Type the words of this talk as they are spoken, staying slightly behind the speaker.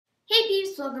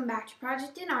peeps, welcome back to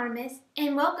Project Anonymous,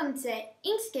 and welcome to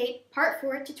Inkscape Part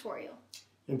 4 tutorial.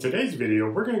 In today's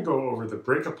video, we're going to go over the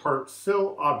Break Apart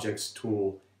Fill Objects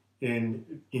tool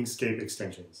in Inkscape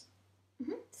extensions.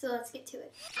 So let's get to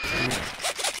it.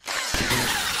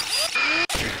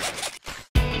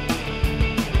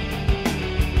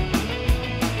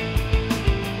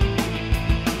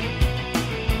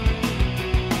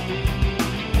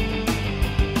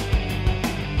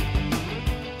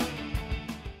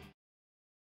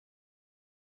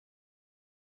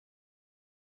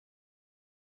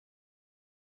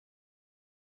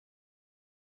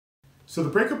 So the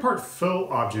Break Apart Fill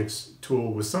Objects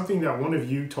tool was something that one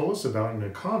of you told us about in a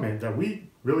comment that we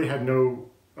really had no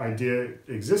idea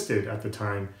existed at the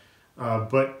time.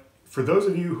 But for those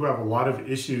of you who have a lot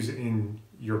of issues in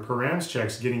your params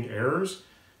checks getting errors,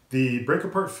 the Break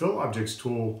Apart Fill Objects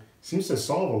tool seems to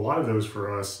solve a lot of those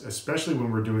for us, especially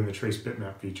when we're doing the Trace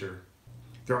Bitmap feature.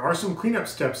 There are some cleanup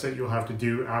steps that you'll have to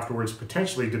do afterwards,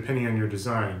 potentially depending on your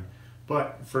design.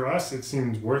 But for us, it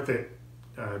seems worth it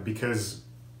because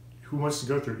who wants to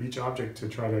go through each object to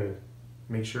try to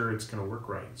make sure it's going to work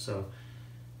right? So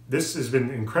this has been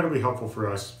incredibly helpful for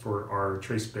us for our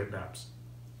Trace Bitmaps.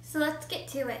 So let's get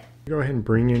to it. Go ahead and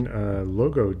bring in a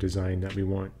logo design that we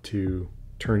want to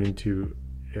turn into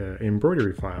an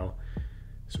embroidery file.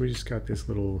 So we just got this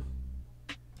little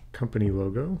company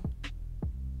logo.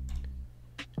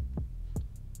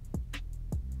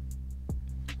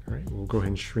 All right, we'll go ahead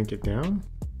and shrink it down.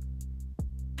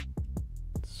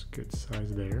 It's a good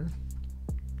size there.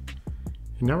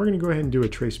 And now we're going to go ahead and do a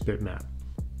Trace Bitmap.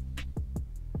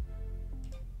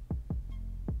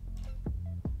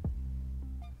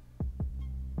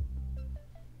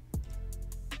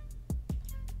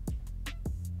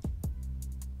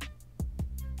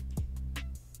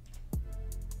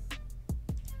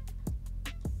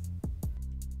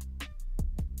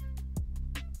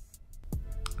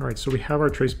 All right, so we have our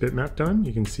Trace Bitmap done.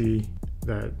 You can see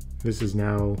that this is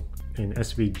now an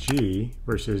SVG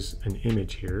versus an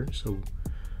image here. So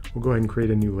we'll go ahead and create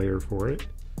a new layer for it.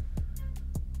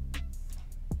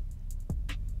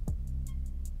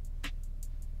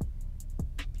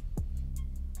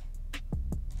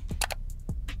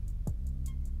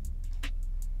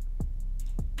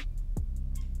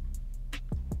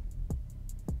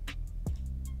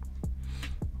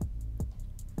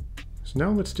 So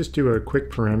now let's just do a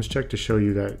quick params check to show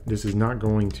you that this is not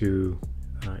going to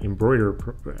embroider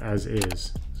as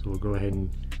is. So we'll go ahead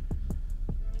and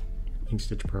ink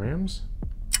stitch params.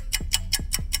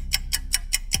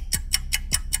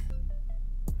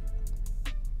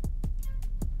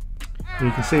 And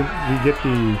you can see we get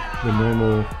the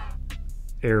normal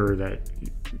error that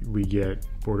we get,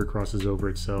 border crosses over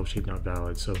itself, shape not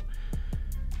valid. So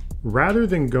rather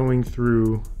than going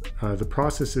through the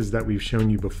processes that we've shown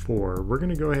you before, we're going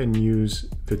to go ahead and use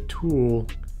the tool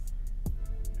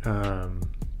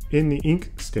in the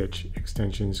ink stitch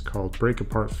extensions called Break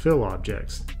Apart Fill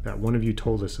Objects that one of you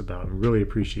told us about and really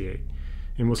appreciate.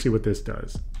 And we'll see what this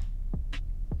does.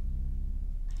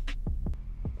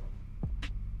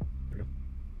 All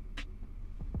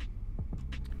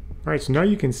right, so now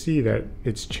you can see that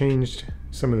it's changed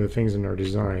some of the things in our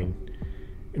design.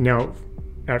 Now,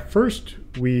 at first,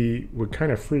 we would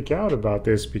kind of freak out about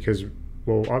this because,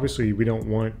 well, obviously we don't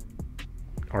want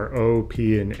our O,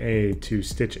 P, and A to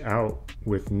stitch out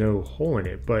with no hole in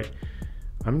it, but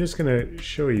I'm just gonna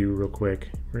show you real quick.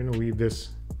 We're gonna leave this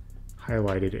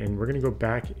highlighted and we're gonna go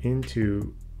back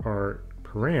into our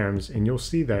params and you'll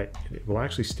see that it will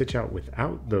actually stitch out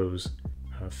without those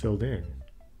filled in.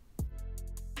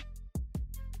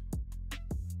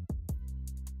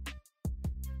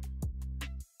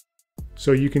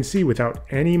 So you can see without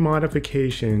any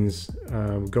modifications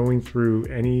going through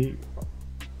any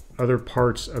other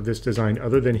parts of this design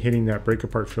other than hitting that Break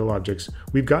Apart Fill Objects,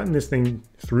 we've gotten this thing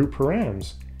through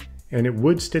params and it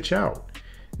would stitch out.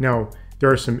 Now, there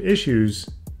are some issues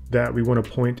that we want to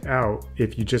point out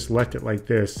if you just left it like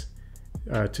this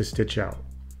to stitch out.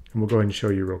 And we'll go ahead and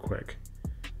show you real quick.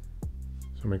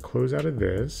 So I'm going to close out of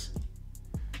this.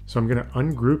 So I'm going to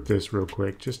ungroup this real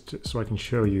quick just so I can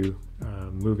show you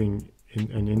moving in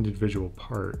an individual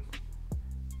part.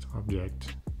 It's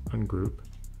object, ungroup.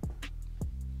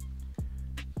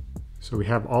 So we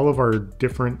have all of our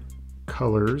different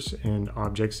colors and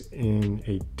objects in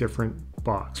a different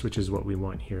box, which is what we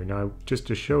want here. Now, just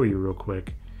to show you real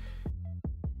quick,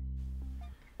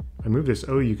 I move this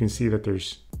O, you can see that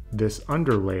there's this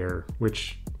under layer,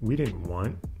 which we didn't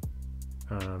want.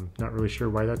 Not really sure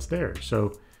why that's there.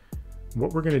 So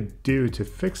what we're gonna do to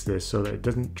fix this so that it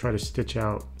doesn't try to stitch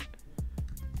out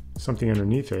something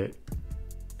underneath it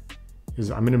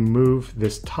is I'm going to move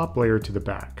this top layer to the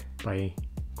back by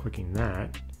clicking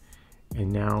that.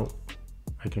 And now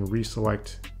I can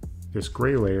reselect this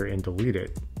gray layer and delete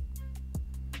it.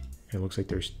 And it looks like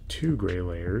there's 2 gray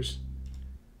layers.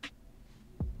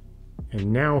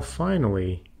 And now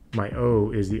finally, my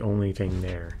O is the only thing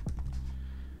there.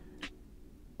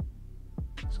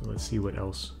 So let's see what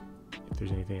else, if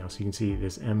there's anything else. You can see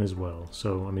this M as well.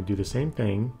 So I'm going to do the same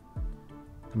thing.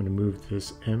 I'm going to move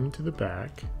this M to the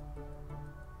back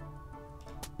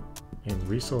and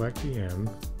reselect the M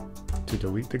to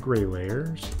delete the gray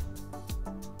layers.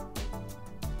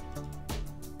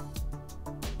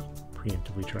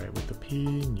 Preemptively try it with the P,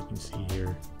 and you can see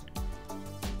here.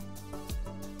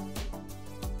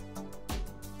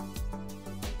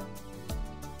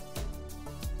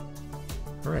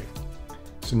 All right,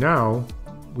 so now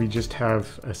we just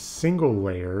have a single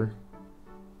layer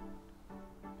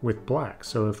with black.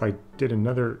 So if I did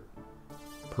another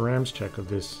params check of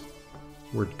this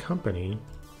word company,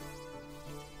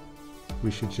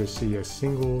 we should just see a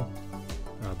single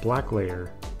black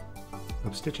layer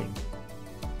of stitching.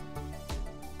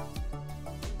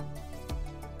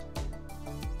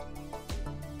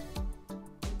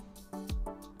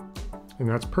 And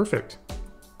that's perfect.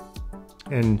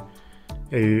 And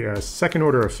a second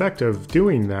order effect of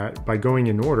doing that by going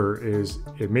in order is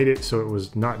it made it so it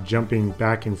was not jumping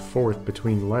back and forth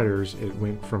between letters. It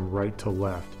went from right to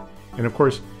left. And of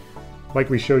course, like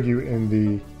we showed you in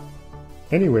the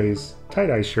anyways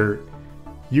tie-dye shirt,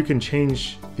 you can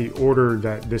change the order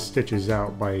that this stitches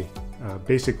out by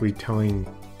basically telling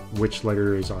which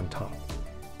letter is on top.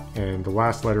 And the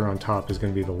last letter on top is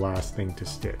going to be the last thing to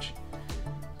stitch.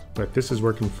 But this is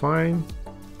working fine.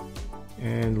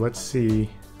 And let's see,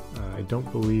 I don't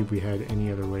believe we had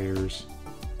any other layers.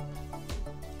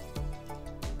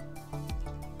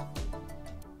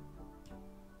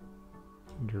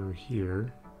 Under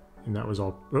here, and that was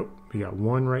all, oh, we got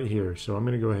one right here. So I'm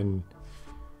gonna go ahead and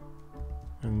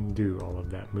undo all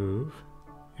of that move.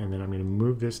 And then I'm gonna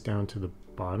move this down to the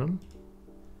bottom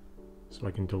so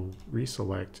I can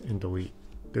reselect and delete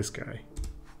this guy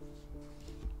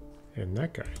and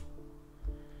that guy.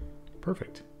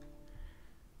 Perfect.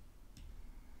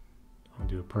 I'll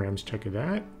do a params check of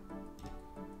that.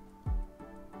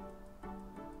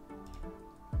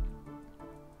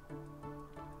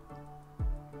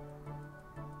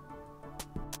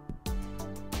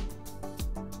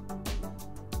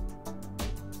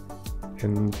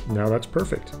 And now that's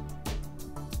perfect.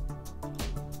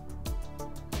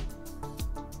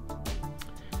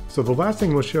 So the last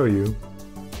thing we'll show you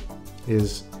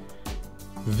is,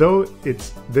 though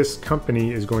this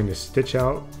company is going to stitch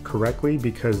out correctly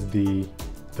because the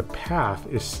path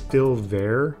is still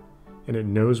there and it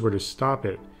knows where to stop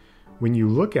it. When you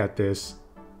look at this,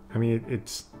 I mean,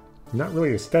 it's not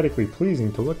really aesthetically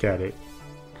pleasing to look at it.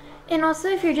 And also,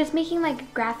 if you're just making like a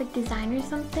graphic design or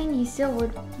something, you still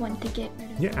would want to get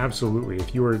rid of it. Yeah, absolutely.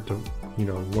 If you were to,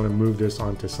 want to move this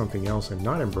onto something else and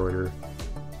not embroider,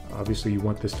 obviously you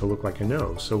want this to look like an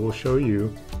O. So we'll show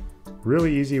you a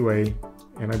really easy way.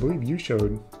 And I believe you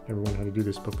showed everyone how to do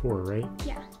this before, right?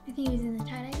 Yeah, I think it was in the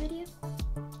tie-dye video.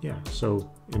 Yeah,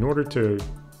 so in order to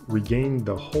regain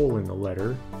the hole in the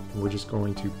letter, we're just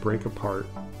going to break apart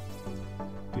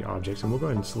the objects, and we'll go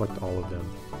ahead and select all of them.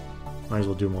 Might as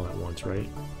well do them all at once, right?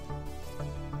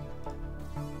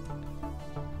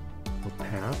 We'll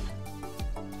path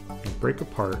and break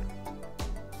apart,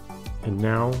 and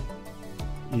now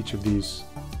each of these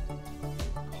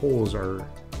holes are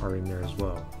in there as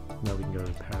well. Now we can go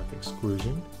to path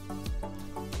exclusion,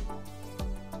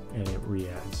 and it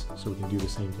re-adds. So we can do the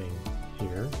same thing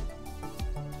here.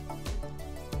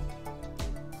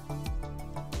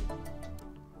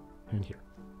 And here.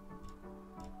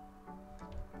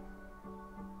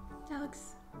 That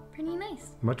looks pretty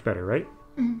nice. Much better, right?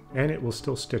 Mm-hmm. And it will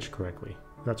still stitch correctly.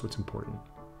 That's what's important.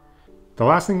 The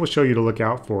last thing we'll show you to look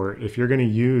out for if you're going to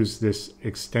use this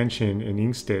extension in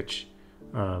Inkstitch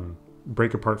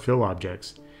break apart fill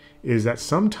objects is that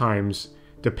sometimes,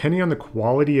 depending on the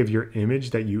quality of your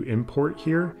image that you import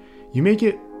here, you may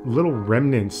get little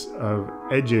remnants of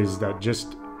edges that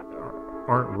just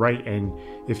aren't right. And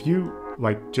if you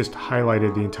just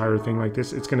highlighted the entire thing like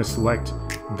this, it's going to select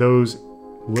those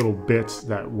little bits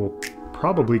that will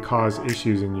probably cause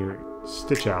issues in your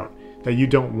stitch out that you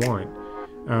don't want.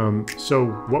 So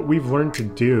what we've learned to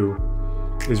do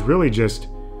is really just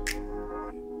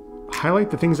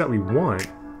highlight the things that we want.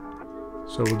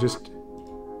 So we'll just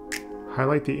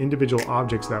highlight the individual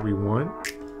objects that we want.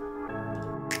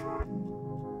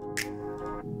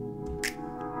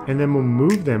 And then we'll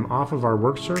move them off of our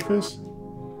work surface.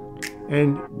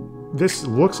 And this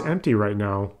looks empty right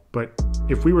now, But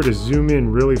if we were to zoom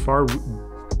in really far,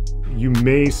 you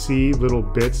may see little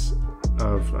bits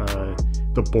of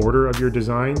the border of your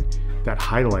design that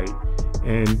highlight.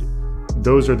 And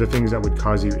those are the things that would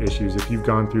cause you issues if you've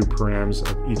gone through params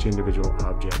of each individual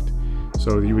object.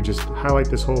 So you would just highlight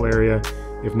this whole area.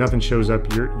 If nothing shows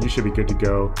up, you should be good to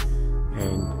go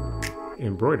and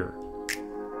embroider.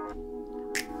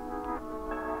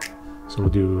 So we'll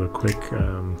do a quick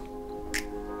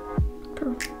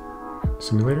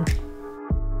simulator.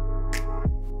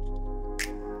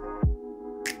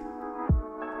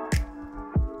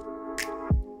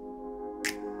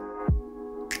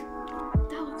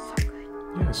 That looks so good.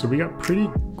 Yeah, so we got pretty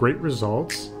great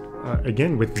results.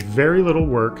 Again, with very little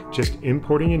work, just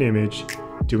importing an image,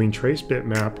 doing Trace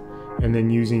Bitmap, and then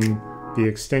using the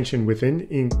extension within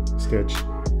Inkscape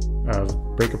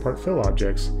of break apart fill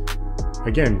objects.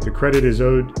 Again, the credit is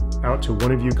owed out to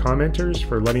one of you commenters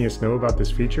for letting us know about this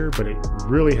feature, but it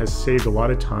really has saved a lot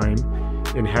of time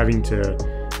in having to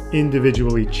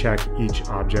individually check each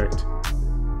object.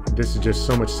 This is just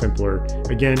so much simpler.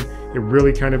 Again, it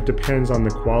really kind of depends on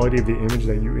the quality of the image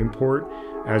that you import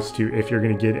as to if you're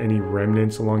going to get any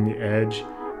remnants along the edge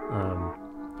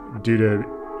due to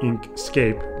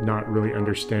Inkscape not really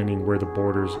understanding where the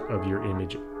borders of your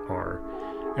image are.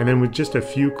 And then with just a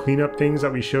few cleanup things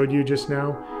that we showed you just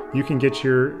now, you can get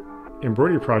your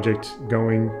embroidery project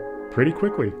going pretty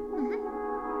quickly.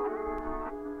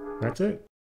 That's it.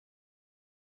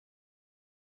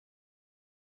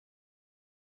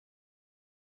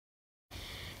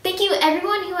 Thank you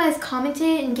everyone who has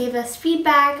commented and gave us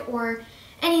feedback or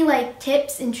any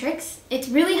tips and tricks. It's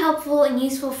really helpful and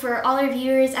useful for all our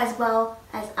viewers as well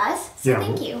as us. So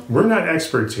thank you. We're not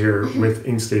experts here with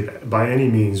Inkscape by any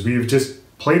means. We've just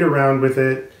played around with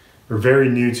it. We're very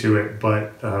new to it,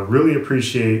 but really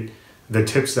appreciate the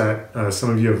tips that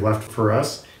some of you have left for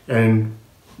us. And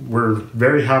we're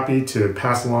very happy to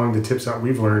pass along the tips that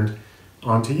we've learned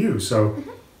onto you. So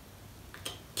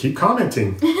keep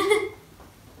commenting.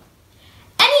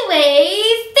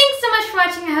 Anyways, thanks so much for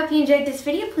watching. I hope you enjoyed this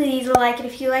video. Please like it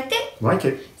if you liked it. Like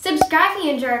it. Subscribe if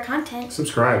you enjoy our content.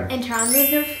 Subscribe. And turn on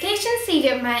those notifications so you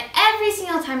get my every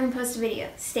single time we post a video.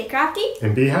 Stay crafty.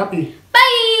 And be happy.